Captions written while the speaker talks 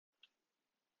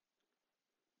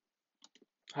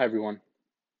Hi everyone.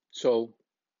 So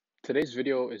today's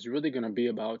video is really going to be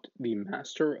about the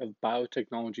Master of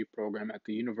Biotechnology program at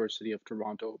the University of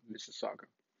Toronto, Mississauga.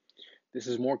 This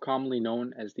is more commonly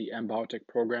known as the m.biotech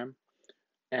program,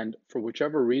 and for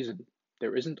whichever reason,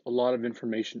 there isn't a lot of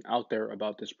information out there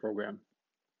about this program.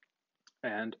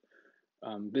 And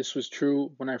this was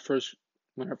true when I first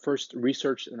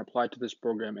researched and applied to this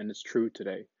program, and it's true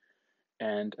today.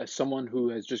 And as someone who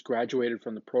has just graduated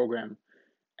from the program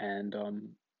and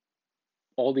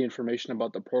all the information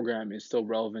about the program is still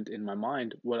relevant in my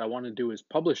mind, what I want to do is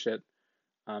publish it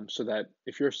so that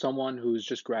if you're someone who's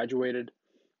just graduated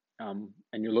and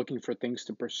you're looking for things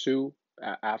to pursue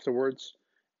afterwards,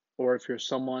 or if you're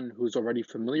someone who's already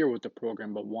familiar with the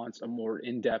program but wants a more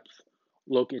in depth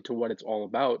look into what it's all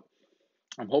about,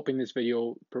 I'm hoping this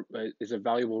video is a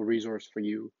valuable resource for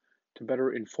you to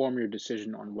better inform your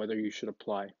decision on whether you should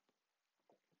apply.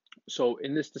 So,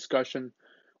 in this discussion,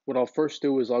 what I'll first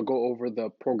do is I'll go over the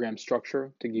program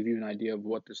structure to give you an idea of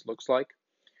what this looks like.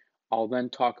 I'll then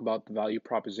talk about the value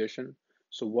proposition.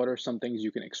 So, what are some things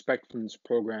you can expect from this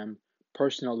program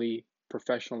personally,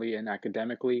 professionally, and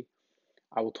academically?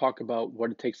 I will talk about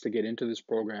what it takes to get into this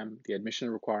program, the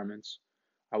admission requirements.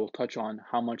 I will touch on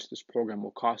how much this program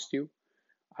will cost you.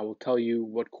 I will tell you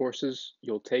what courses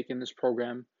you'll take in this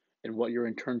program and what your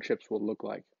internships will look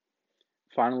like.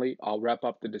 Finally, I'll wrap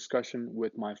up the discussion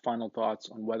with my final thoughts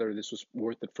on whether this was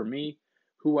worth it for me,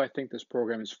 who I think this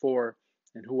program is for,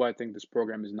 and who I think this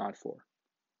program is not for.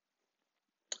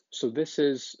 So this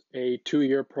is a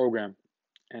 2-year program,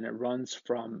 and it runs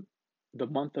from the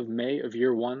month of May of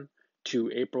year one to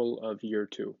April of year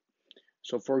two.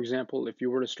 So for example, if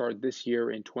you were to start this year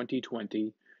in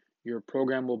 2020, your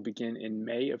program will begin in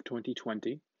May of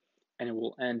 2020, and it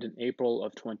will end in April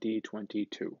of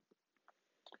 2022.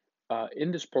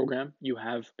 In this program, you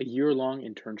have a year-long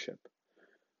internship.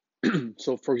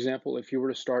 So for example, if you were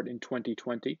to start in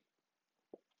 2020,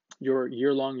 your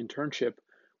year-long internship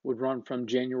would run from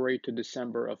January to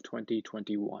December of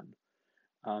 2021.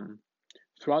 Um,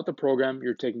 Throughout the program,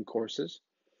 you're taking courses.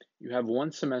 You have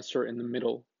one semester in the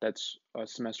middle that's a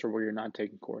semester where you're not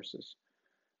taking courses.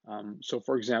 So,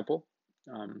 for example,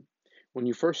 um, when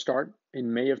you first start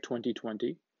in May of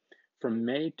 2020, from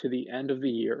May to the end of the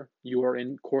year, you are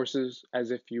in courses as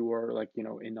if you were in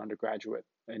an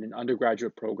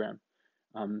undergraduate program.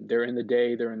 They're in the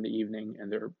day, they're in the evening,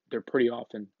 and they're pretty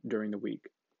often during the week.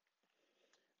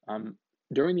 Um,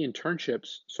 During the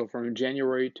internships, so from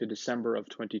January to December of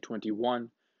 2021,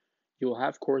 you'll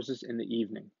have courses in the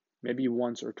evening, maybe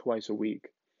once or twice a week.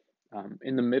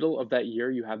 In the middle of that year,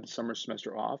 you have the summer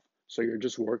semester off, so you're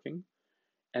just working.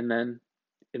 And then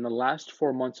in the last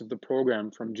 4 months of the program,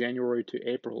 from January to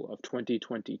April of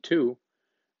 2022,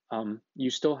 you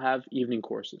still have evening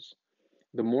courses.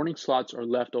 The morning slots are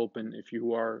left open if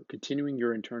you are continuing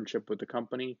your internship with the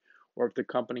company or if the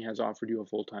company has offered you a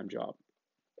full time job.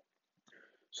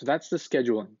 So that's the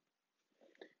scheduling.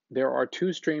 There are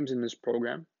two streams in this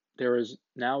program. There is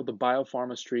now the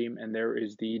biopharma stream and there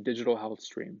is the digital health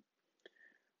stream.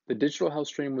 The digital health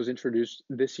stream was introduced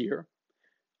this year.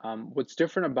 What's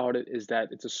different about it is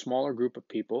that it's a smaller group of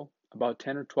people. About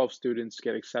 10 or 12 students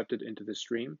get accepted into the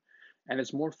stream, and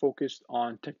it's more focused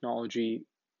on technology,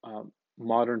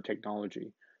 modern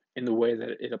technology, in the way that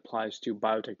it applies to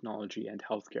biotechnology and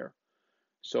healthcare.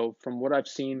 So, from what I've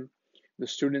seen, the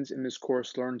students in this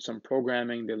course learn some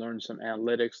programming, they learn some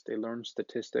analytics, they learn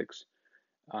statistics,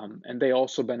 and they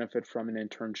also benefit from an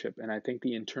internship. And I think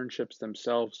the internships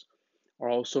themselves are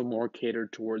also more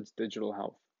catered towards digital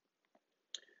health.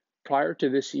 Prior to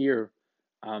this year,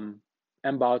 um,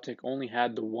 m.biotech only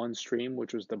had the one stream,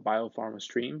 which was the biopharma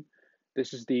stream.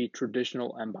 This is the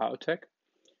traditional m.biotech.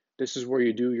 This is where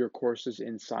you do your courses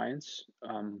in science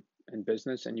and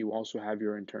business, and you also have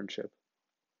your internship.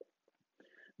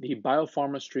 The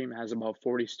biopharma stream has about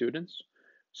 40 students.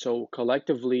 So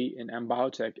collectively in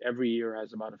m.biotech, every year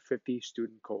has about a 50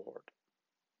 student cohort.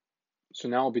 So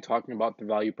now I'll be talking about the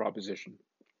value proposition.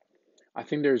 I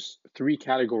think there's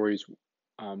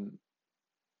um,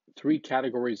 three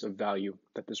categories of value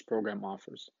that this program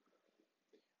offers.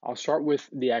 I'll start with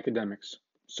the academics.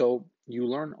 So you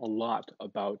learn a lot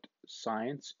about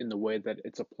science in the way that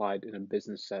it's applied in a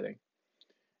business setting.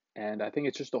 And I think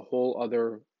um,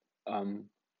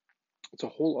 it's a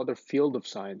whole other field of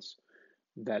science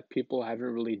that people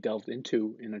haven't really delved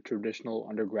into in a traditional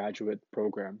undergraduate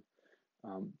program.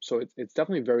 So it's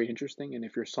definitely very interesting. And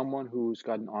if you're someone who's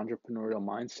got an entrepreneurial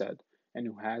mindset and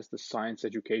who has the science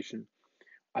education,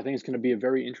 I think it's going to be a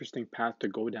very interesting path to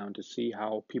go down to see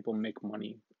how people make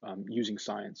money using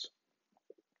science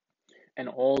and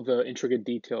all the intricate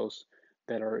details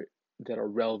that are that are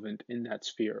relevant in that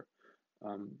sphere.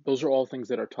 Those are all things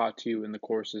that are taught to you in the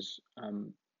courses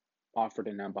offered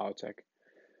in m.biotech.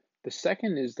 The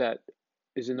second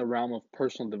is in the realm of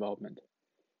personal development.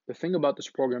 The thing about this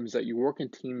program is that you work in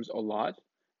teams a lot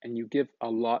and you give a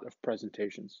lot of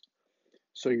presentations.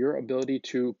 So your ability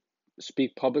to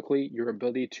speak publicly, your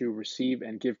ability to receive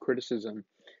and give criticism,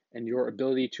 and your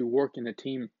ability to work in a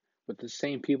team with the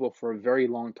same people for a very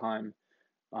long time,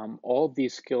 all of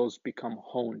these skills become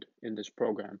honed in this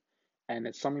program, and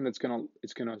it's something that's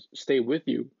gonna stay with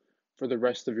you for the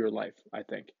rest of your life, I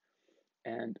think.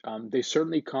 And they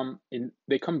certainly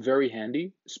they come very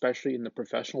handy, especially in the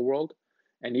professional world,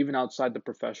 and even outside the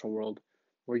professional world,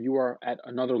 where you are at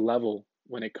another level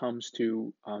when it comes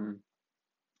to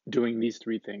doing these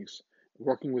three things: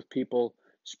 working with people,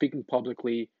 speaking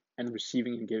publicly, and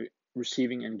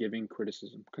receiving and giving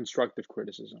criticism, constructive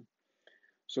criticism.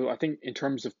 So I think in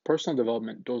terms of personal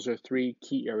development, those are three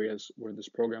key areas where this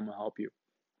program will help you.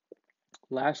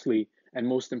 Lastly, and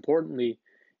most importantly,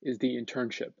 is the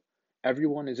internship.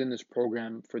 Everyone is in this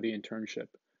program for the internship.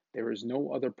 There is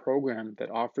no other program that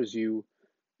offers you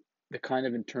the kind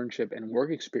of internship and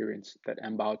work experience that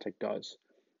m.biotech does.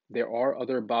 There are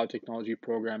other biotechnology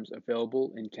programs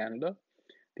available in Canada.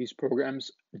 These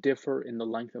programs differ in the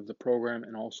length of the program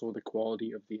and also the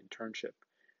quality of the internship.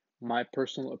 My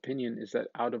personal opinion is that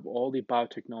out of all the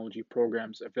biotechnology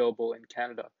programs available in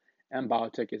Canada,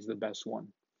 m.biotech is the best one.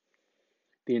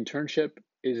 The internship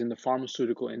is in the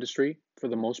pharmaceutical industry for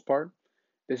the most part.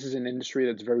 This is an industry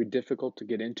that's very difficult to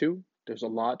get into. There's a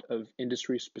lot of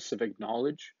industry specific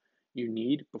knowledge you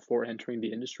need before entering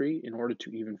the industry in order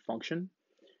to even function.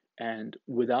 And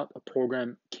without a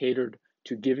program catered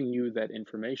to giving you that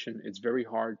information, it's very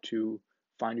hard to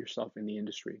find yourself in the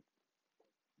industry.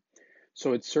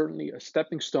 So it's certainly a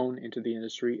stepping stone into the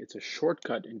industry. It's a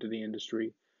shortcut into the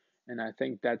industry. And I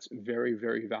think that's very,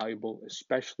 very valuable,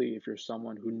 especially if you're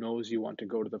someone who knows you want to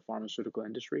go to the pharmaceutical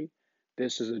industry.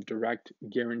 This is a direct,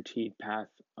 guaranteed path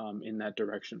in that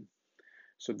direction.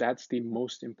 So that's the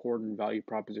most important value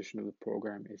proposition of the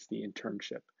program is the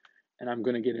internship. And I'm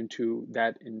going to get into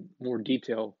that in more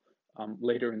detail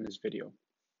later in this video.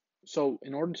 So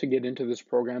in order to get into this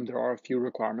program, there are a few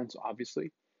requirements,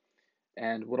 obviously.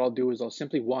 And what I'll do is I'll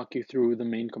simply walk you through the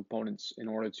main components in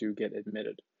order to get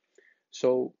admitted.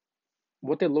 So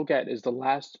what they look at is the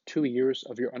last 2 years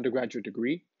of your undergraduate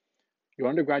degree. Your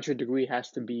undergraduate degree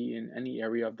has to be in any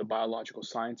area of the biological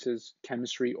sciences,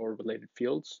 chemistry, or related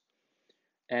fields.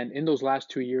 And in those last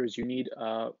 2 years, you need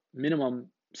a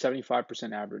minimum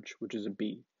 75% average, which is a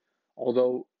B.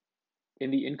 Although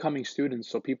in the incoming students,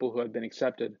 so people who have been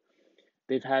accepted,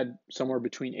 they've had somewhere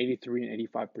between 83 and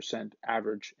 85%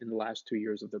 average in the last 2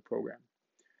 years of their program.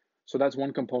 So that's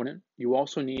one component. You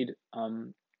also need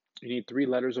 3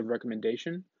 letters of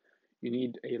recommendation. You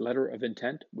need a letter of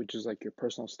intent, which is like your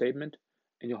personal statement,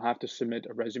 and you'll have to submit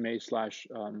a resume slash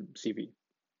CV.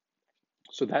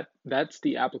 So that's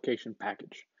the application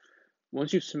package.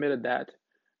 Once you've submitted that,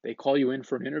 they call you in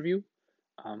for an interview.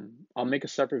 I'll make a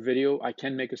separate video. I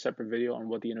can make a separate video on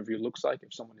what the interview looks like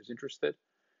if someone is interested.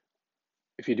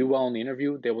 If you do well in the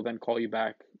interview, they will then call you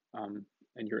back and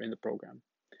you're in the program.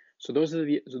 So those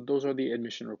are the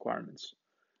admission requirements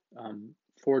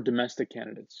for domestic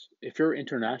candidates. If you're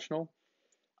international,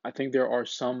 I think there are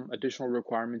some additional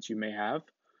requirements you may have.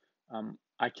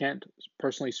 I can't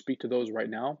personally speak to those right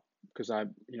now because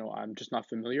I'm just not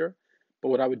familiar. But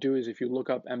what I would do is if you look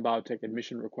up m.biotech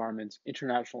admission requirements,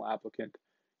 international applicant,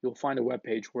 you'll find a web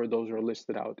page where those are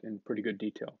listed out in pretty good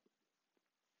detail.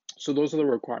 So those are the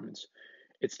requirements.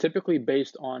 It's typically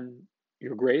based on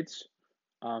your grades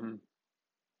and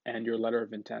your letter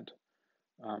of intent.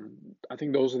 I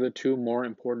think those are the two more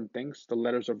important things. The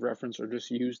letters of reference are just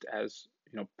used as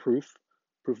proof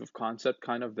of concept,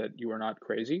 kind of that you are not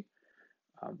crazy.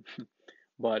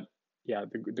 But yeah,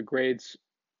 the grades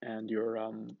and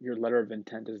your letter of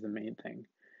intent is the main thing.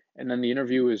 And then the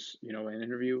interview is an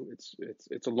interview.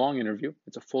 It's a long interview.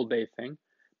 It's a full day thing.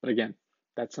 But again,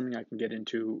 that's something I can get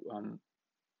into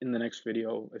in the next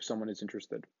video if someone is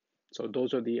interested. So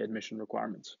those are the admission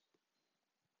requirements.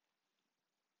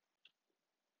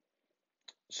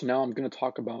 So now I'm going to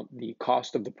talk about the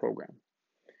cost of the program.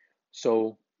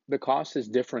 So the cost is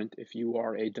different if you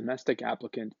are a domestic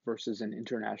applicant versus an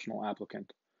international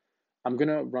applicant. I'm going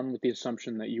to run with the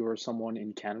assumption that you are someone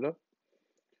in Canada.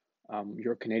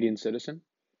 You're a Canadian citizen.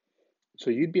 So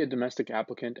you'd be a domestic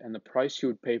applicant, and the price you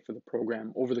would pay for the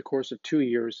program over the course of 2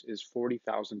 years is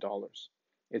 $40,000.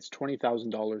 It's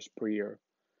 $20,000 per year.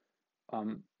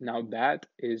 Now that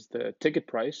is the ticket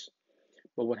price,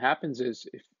 but what happens is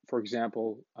if, for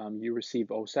example, you receive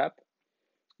OSAP,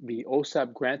 The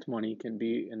OSAP grant money can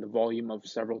be in the volume of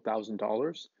several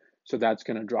 $1,000s, so that's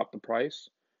going to drop the price.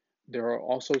 There are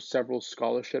also several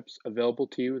scholarships available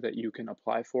to you that you can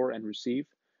apply for and receive,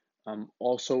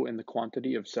 also in the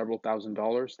quantity of several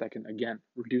 $1,000s that can, again,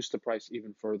 reduce the price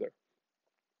even further.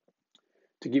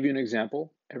 To give you an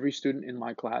example, every student in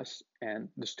my class and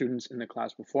the students in the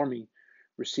class before me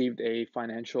received a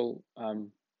financial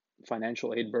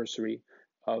aid bursary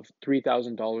of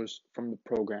 $3,000 from the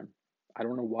program. I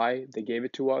don't know why they gave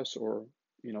it to us or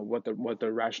what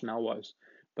the rationale was,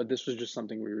 but this was just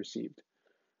something we received.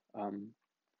 Um,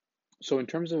 so in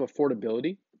terms of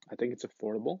affordability, I think it's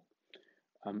affordable.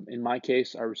 In my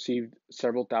case, I received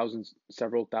several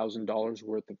thousand dollars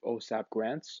worth of OSAP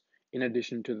grants in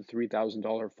addition to the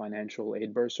 $3,000 financial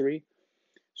aid bursary.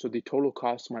 So the total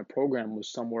cost of my program was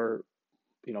somewhere,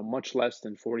 much less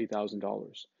than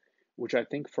 $40,000, which I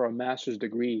think for a master's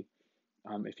degree,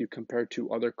 if you compare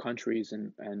to other countries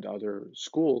and other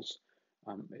schools,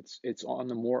 it's on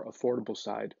the more affordable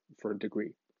side for a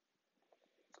degree.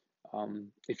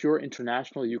 If you're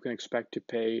international, you can expect to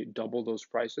pay double those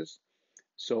prices.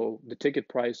 So the ticket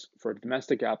price for a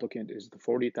domestic applicant is the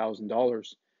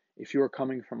 $40,000. If you are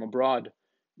coming from abroad,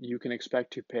 you can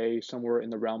expect to pay somewhere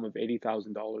in the realm of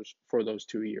 $80,000 for those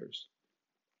 2 years.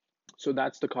 So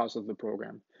that's the cost of the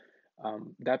program.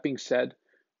 That being said,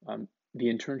 the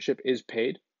internship is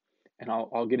paid, and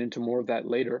I'll get into more of that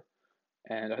later.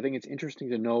 And I think it's interesting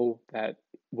to know that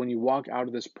when you walk out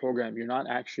of this program,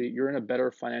 you're in a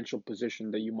better financial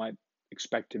position than you might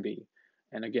expect to be.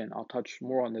 And again, I'll touch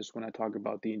more on this when I talk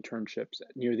about the internships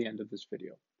near the end of this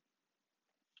video.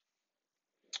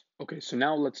 Okay, so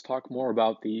now let's talk more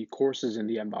about the courses in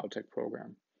the m.biotech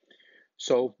program.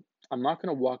 So I'm not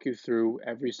going to walk you through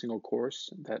every single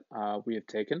course that we have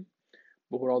taken,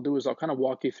 but what I'll do is I'll kind of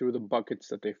walk you through the buckets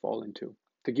that they fall into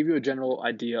to give you a general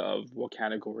idea of what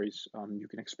categories you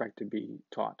can expect to be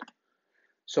taught.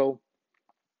 So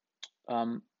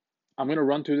um, I'm going to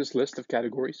run through this list of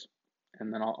categories,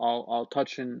 and then I'll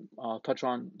touch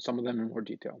on some of them in more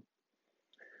detail.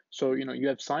 So you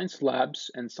have science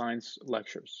labs and science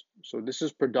lectures. So this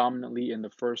is predominantly in the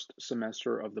first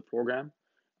semester of the program,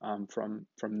 from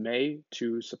May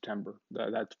to September.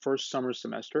 That first summer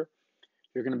semester,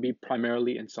 you're going to be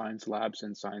primarily in science labs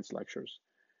and science lectures.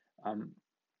 Um,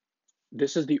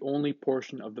 this is the only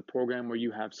portion of the program where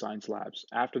you have science labs.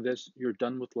 After this, you're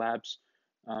done with labs,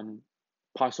 um,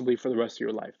 possibly for the rest of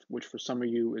your life, which for some of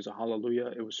you is a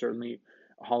hallelujah. It was certainly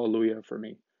a hallelujah for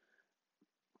me.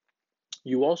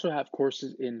 You also have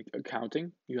courses in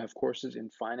accounting. You have courses in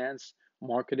finance,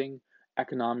 marketing,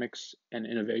 economics, and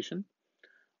innovation.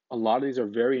 A lot of these are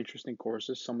very interesting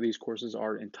courses. Some of these courses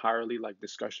are entirely like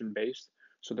discussion based.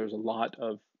 So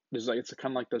it's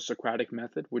kind of like the Socratic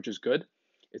method, which is good.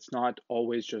 It's not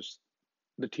always just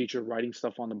the teacher writing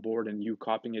stuff on the board and you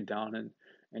copying it down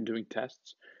and doing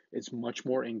tests. It's much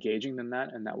more engaging than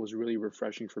that, and that was really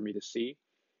refreshing for me to see.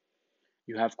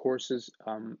 You have courses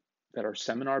that are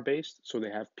seminar based, so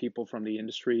they have people from the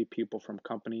industry, people from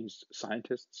companies,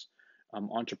 scientists,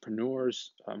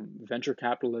 entrepreneurs, venture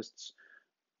capitalists,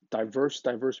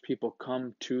 diverse people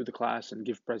come to the class and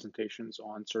give presentations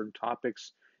on certain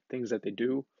topics, things that they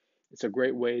do. It's a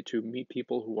great way to meet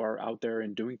people who are out there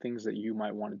and doing things that you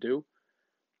might want to do.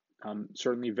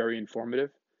 Certainly very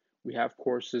informative. We have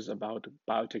courses about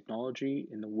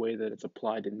biotechnology in the way that it's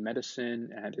applied in medicine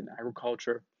and in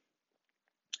agriculture.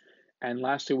 And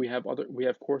lastly, we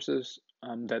have courses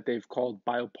that they've called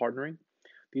biopartnering.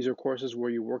 These are courses where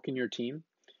you work in your team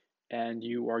and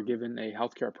you are given a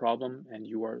healthcare problem and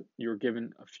you're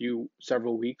given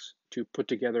several weeks to put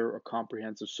together a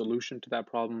comprehensive solution to that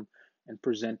problem and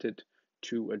present it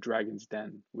to a dragon's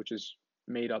den, which is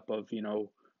made up of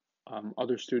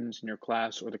other students in your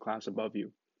class or the class above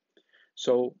you.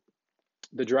 So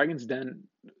the dragon's den,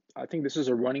 I think this is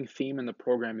a running theme in the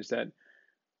program, is that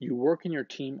you work in your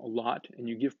team a lot and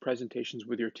you give presentations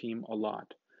with your team a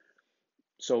lot.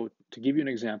 So to give you an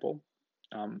example,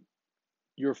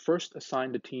 you're first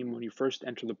assigned a team when you first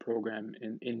enter the program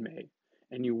in May,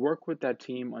 and you work with that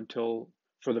team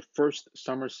for the first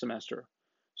summer semester.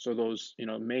 So those,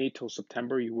 May till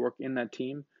September, you work in that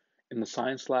team in the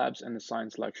science labs and the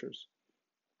science lectures.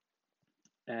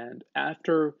 And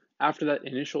after that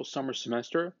initial summer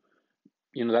semester,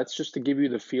 that's just to give you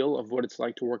the feel of what it's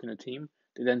like to work in a team.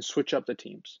 They then switch up the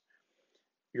teams.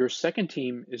 Your second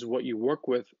team is what you work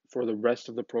with for the rest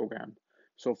of the program.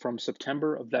 So from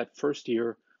September of that first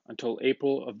year until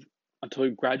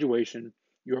graduation,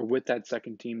 you're with that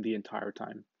second team the entire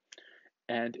time.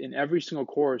 And in every single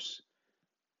course,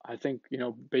 I think,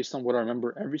 based on what I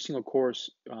remember, every single course,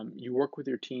 you work with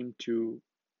your team to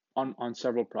on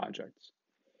several projects,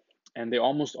 and they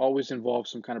almost always involve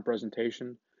some kind of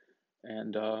presentation,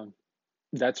 and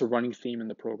that's a running theme in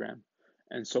the program.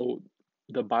 And so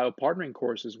the biopartnering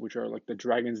courses, which are like the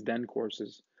Dragon's Den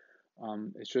courses,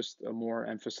 it's just a more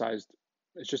emphasized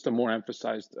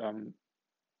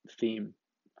theme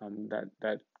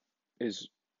that is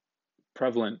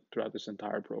prevalent throughout this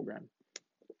entire program.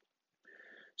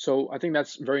 So I think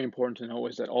that's very important to know,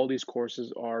 is that all these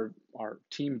courses are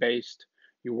team based.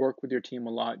 You work with your team a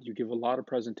lot. You give a lot of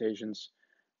presentations,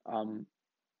 um,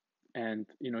 and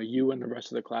you and the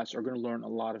rest of the class are going to learn a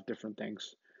lot of different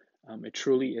things. It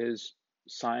truly is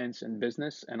science and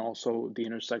business, and also the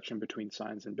intersection between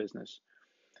science and business.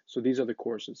 So these are the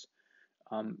courses.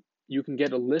 Um, you can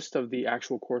get a list of the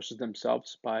actual courses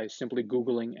themselves by simply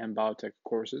Googling m.biotech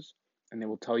courses, and they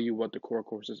will tell you what the core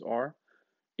courses are.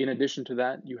 In addition to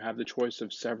that, you have the choice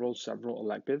of several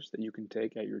electives that you can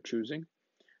take at your choosing.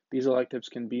 These electives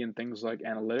can be in things like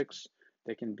analytics,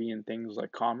 they can be in things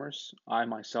like commerce. I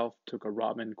myself took a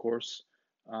Robin course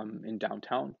in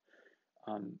downtown.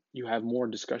 You have more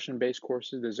discussion-based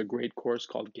courses. There's a great course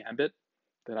called Gambit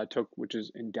that I took, which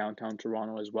is in downtown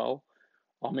Toronto as well.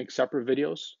 I'll make separate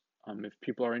videos. If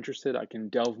people are interested, I can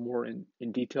delve more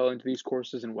in detail into these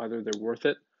courses and whether they're worth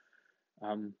it,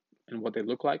 and what they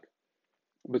look like.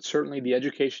 But certainly the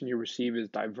education you receive is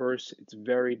diverse, it's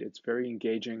varied, it's very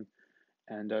engaging,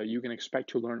 and you can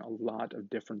expect to learn a lot of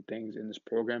different things in this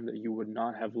program that you would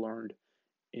not have learned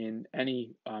in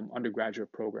any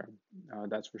undergraduate program,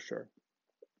 that's for sure.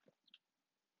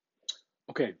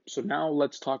 Okay, so now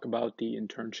let's talk about the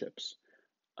internships.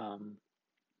 Um,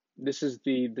 this is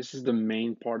the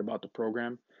main part about the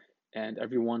program, and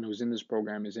everyone who's in this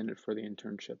program is in it for the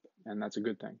internship, and that's a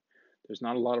good thing. There's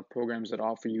not a lot of programs that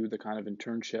offer you the kind of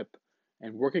internship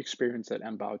and work experience that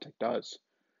m.biotech does.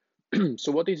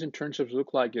 So what these internships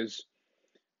look like is,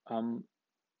 um,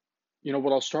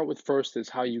 what I'll start with first is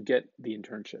how you get the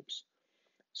internships.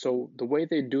 So the way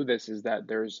they do this is that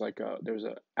there's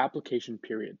a application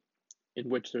period in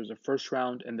which there's a first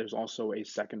round and there's also a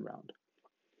second round.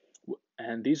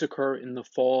 And these occur in the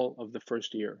fall of the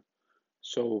first year.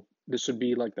 So this would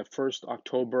be like the first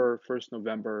October, first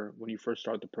November when you first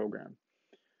start the program.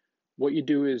 What you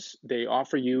do is they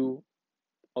offer you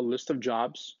a list of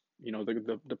jobs.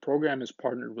 The program is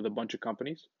partnered with a bunch of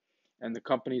companies, and the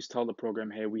companies tell the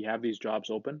program, hey, we have these jobs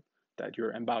open that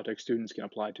your m.biotech students can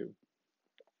apply to.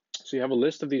 So you have a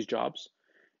list of these jobs,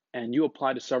 and you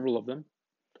apply to several of them,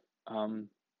 um,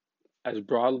 as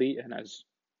broadly and as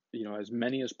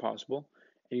many as possible,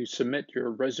 and you submit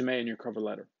your resume and your cover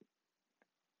letter.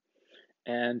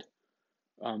 And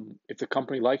if the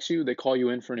company likes you, they call you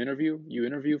in for an interview. You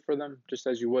interview for them just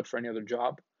as you would for any other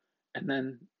job. And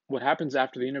then what happens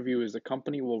after the interview is the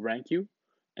company will rank you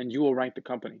and you will rank the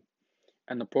company.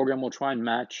 And the program will try and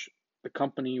match the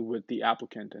company with the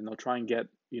applicant, and they'll try and get,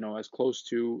 as close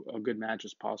to a good match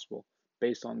as possible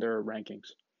based on their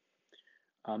rankings.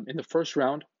 In the first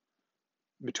round,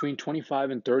 between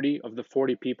 25 and 30 of the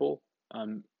 40 people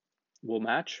will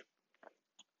match,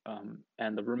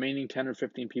 and the remaining 10 or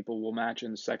 15 people will match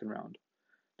in the second round.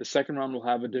 The second round will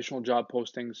have additional job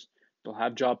postings. They'll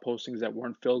have job postings that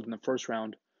weren't filled in the first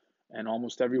round, and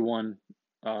almost everyone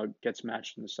gets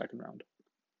matched in the second round.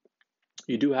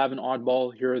 You do have an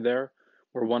oddball here or there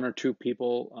where one or two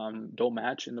people don't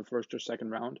match in the first or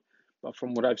second round, but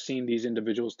from what I've seen, these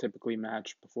individuals typically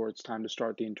match before it's time to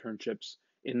start the internships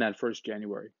in that first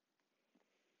January.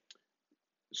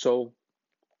 So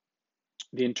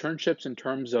the internships, in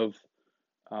terms of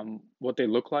what they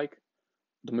look like,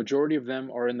 the majority of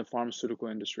them are in the pharmaceutical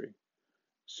industry.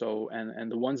 So,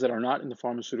 and the ones that are not in the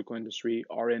pharmaceutical industry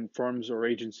are in firms or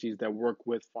agencies that work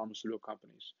with pharmaceutical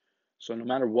companies. So no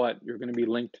matter what, you're going to be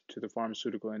linked to the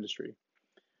pharmaceutical industry.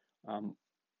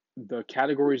 The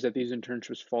categories that these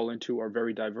internships fall into are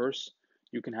very diverse.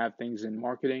 You can have things in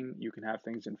marketing, you can have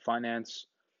things in finance,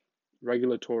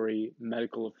 regulatory,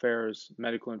 medical affairs,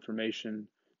 medical information,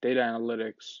 data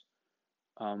analytics,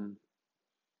 um,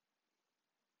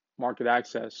 market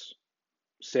access,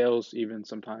 sales, even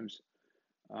sometimes.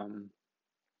 Um,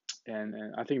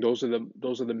 and I think those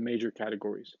are the major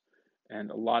categories,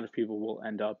 and a lot of people will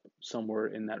end up somewhere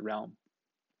in that realm.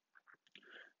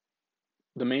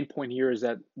 The main point here is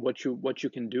that what you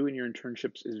can do in your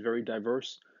internships is very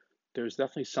diverse. There's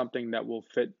definitely something that will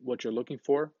fit what you're looking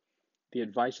for. The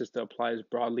advice is to apply as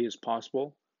broadly as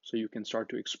possible so you can start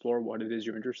to explore what it is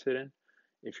you're interested in.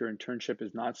 If your internship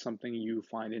is not something you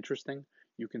find interesting,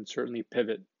 you can certainly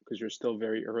pivot because you're still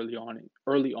very early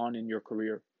on in your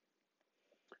career.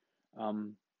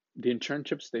 The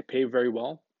internships, they pay very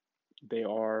well. They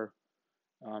are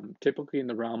typically in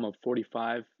the realm of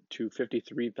 45 to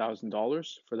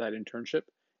 $53,000 for that internship.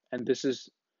 And this is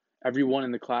everyone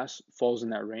in the class falls in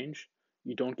that range.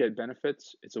 You don't get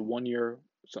benefits. It's a 1 year,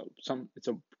 it's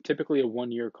a typically a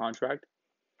 1 year contract.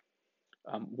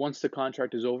 Once the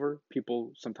contract is over,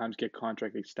 people sometimes get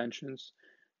contract extensions.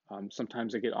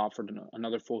 Sometimes they get offered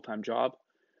another full-time job.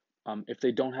 If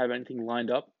they don't have anything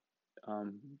lined up,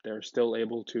 they're still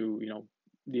able to,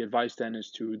 the advice then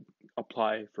is to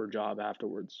apply for a job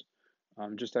afterwards,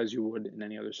 just as you would in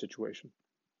any other situation.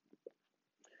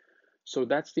 So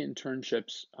that's the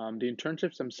internships. The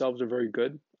internships themselves are very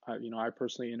good. I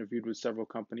personally interviewed with several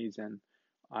companies, and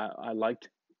I liked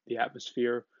the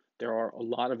atmosphere. There are a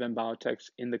lot of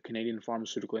m.biotechs in the Canadian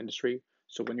pharmaceutical industry.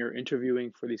 So when you're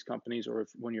interviewing for these companies, or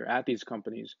when you're at these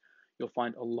companies, you'll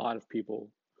find a lot of people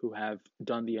who have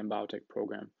done the m.biotech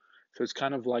program. So it's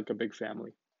kind of like a big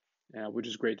family, which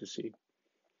is great to see.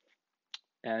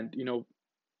 And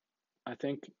I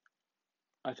think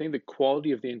I think the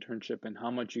quality of the internship and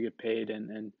how much you get paid,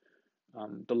 and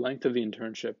the length of the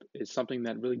internship is something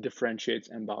that really differentiates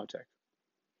m.biotech.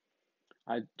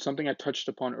 Something I touched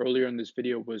upon earlier in this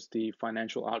video was the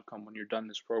financial outcome when you're done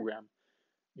this program.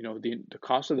 The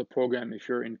cost of the program, if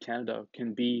you're in Canada,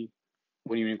 can be,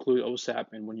 when you include OSAP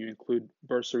and when you include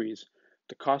bursaries,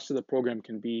 the cost of the program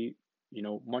can be,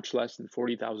 much less than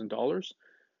 $40,000.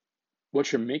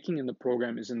 What you're making in the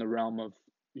program is in the realm of,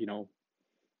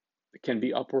 it can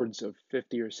be upwards of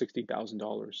 $50,000 or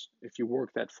 $60,000 if you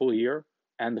work that full year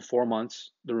and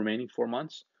the remaining 4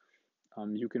 months.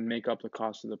 You can make up the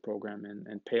cost of the program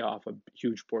and pay off a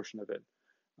huge portion of it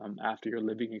after your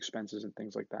living expenses and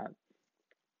things like that.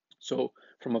 So,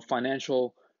 from a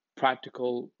financial,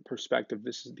 practical perspective,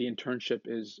 the internship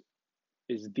is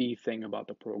the thing about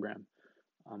the program.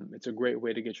 It's a great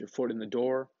way to get your foot in the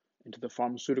door into the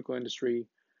pharmaceutical industry.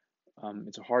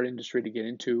 It's a hard industry to get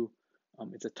into.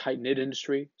 It's a tight-knit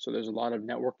industry, so there's a lot of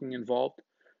networking involved,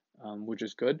 which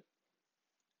is good.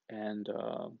 And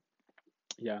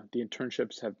yeah, the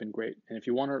internships have been great. And if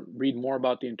you want to read more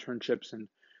about the internships and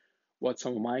what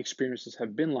some of my experiences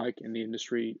have been like in the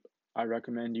industry, I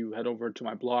recommend you head over to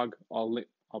my blog.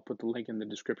 I'll put the link in the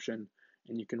description,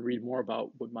 and you can read more about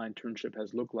what my internship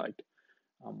has looked like.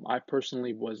 I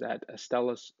personally was at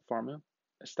Astellas Pharma.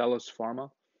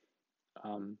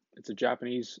 It's a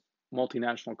Japanese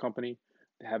multinational company.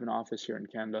 They have an office here in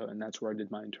Canada, and that's where I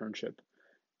did my internship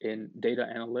in data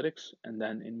analytics and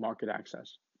then in market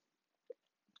access.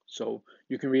 So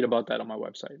you can read about that on my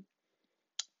website.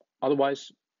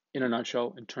 Otherwise, in a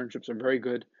nutshell, internships are very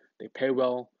good. They pay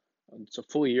well. It's a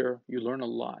full year. You learn a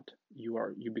lot.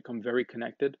 You become very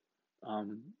connected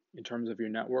in terms of your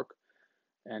network,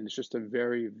 and it's just a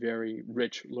very, very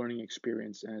rich learning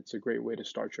experience, and it's a great way to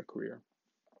start your career.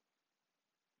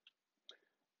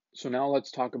 So now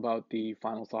let's talk about the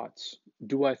final thoughts.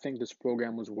 Do I think this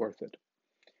program was worth it?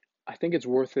 I think it's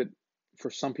worth it for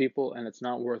some people, and it's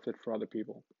not worth it for other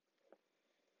people.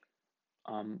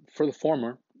 For the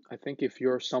former, I think if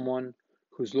you're someone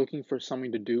who's looking for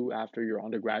something to do after you're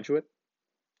undergraduate,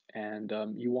 and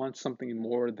you want something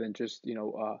more than just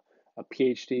a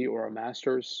PhD or a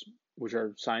master's, which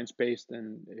are science-based,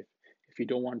 and if you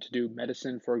don't want to do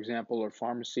medicine, for example, or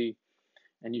pharmacy,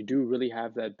 and you do really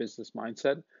have that business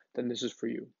mindset, then this is for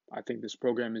you. I think this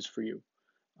program is for you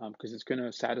because it's going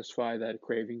to satisfy that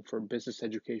craving for business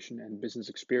education and business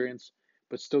experience,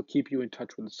 but still keep you in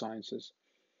touch with the sciences.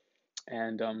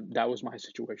 And that was my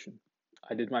situation.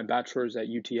 I did my bachelor's at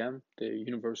UTM, the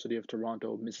University of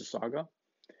Toronto, Mississauga,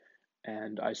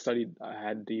 and I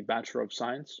had the Bachelor of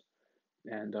Science,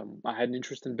 and I had an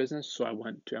interest in business, so I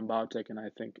went to m.biotech, and I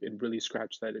think it really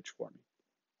scratched that itch for me.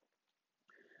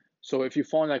 So if you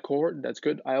fall in that cohort, that's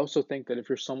good. I also think that if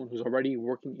you're someone who's already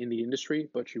working in the industry,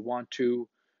 but you want to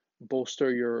bolster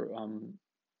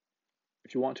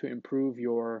if you want to improve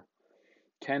your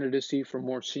candidacy for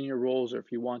more senior roles, or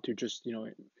if you want to just,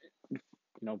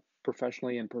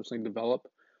 professionally and personally develop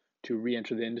to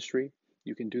re-enter the industry,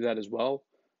 you can do that as well.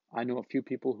 I know a few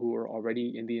people who are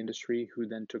already in the industry who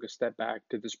then took a step back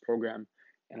to this program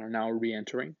and are now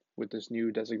re-entering with this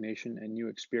new designation and new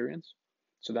experience.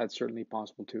 So that's certainly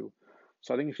possible too.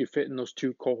 So I think if you fit in those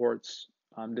two cohorts,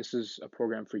 this is a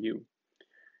program for you.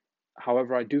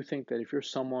 However, I do think that if you're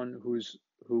someone who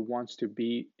wants to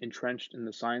be entrenched in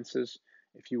the sciences,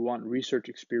 if you want research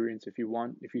experience, if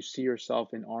you see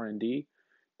yourself in R&D,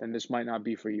 then this might not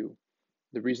be for you.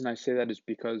 The reason I say that is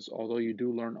because although you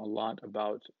do learn a lot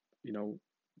about,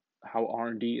 how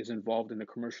R&D is involved in the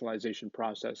commercialization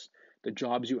process, the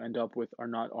jobs you end up with are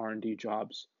not R&D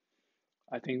jobs.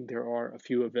 I think there are a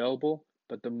few available,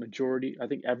 but the majority, I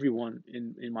think everyone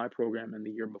in my program and the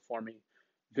year before me,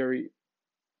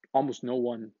 almost no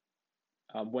one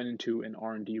went into an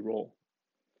R&D role.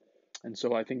 And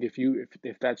so I think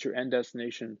if that's your end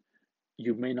destination,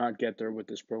 you may not get there with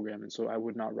this program, and so I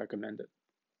would not recommend it.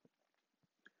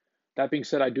 That being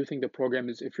said, I do think the program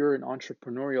is, if you're an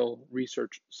entrepreneurial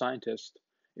research scientist,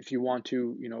 if you want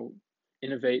to,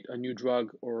 innovate a new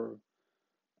drug or,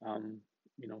 um,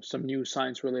 some new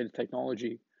science-related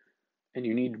technology, and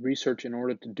you need research in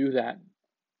order to do that,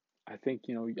 I think,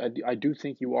 I do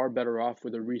think you are better off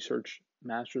with a research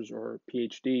master's or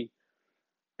PhD,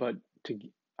 but to,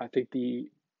 I think the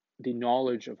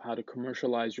knowledge of how to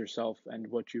commercialize yourself and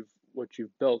what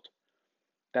you've built,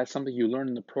 that's something you learn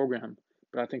in the program.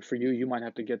 But I think for you, you might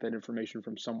have to get that information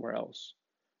from somewhere else.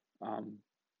 Um,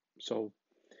 so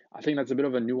I think that's a bit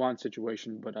of a nuanced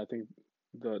situation, but I think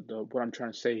the what I'm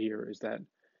trying to say here is that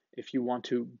if you want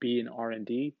to be in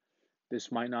R&D,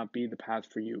 this might not be the path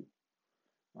for you.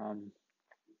 Um,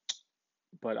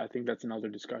 but I think that's another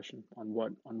discussion on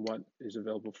what is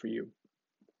available for you.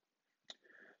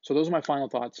 So those are my final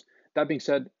thoughts. That being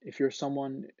said, if you're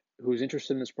someone who's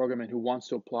interested in this program and who wants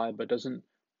to apply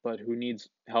but who needs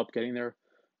help getting there,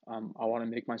 I want to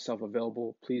make myself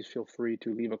available. Please feel free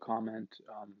to leave a comment,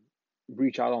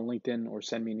 reach out on LinkedIn, or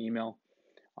send me an email.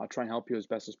 I'll try and help you as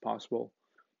best as possible.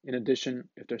 In addition,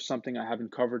 if there's something I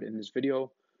haven't covered in this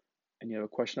video and you have a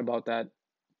question about that,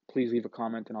 please leave a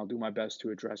comment and I'll do my best to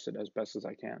address it as best as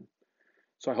I can.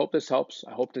 So I hope this helps.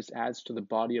 I hope this adds to the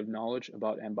body of knowledge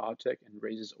about m.biotech and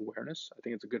raises awareness. I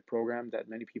think it's a good program that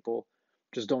many people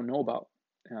just don't know about,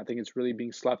 and I think it's really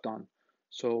being slept on.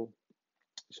 So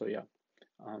yeah,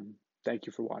 thank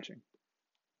you for watching.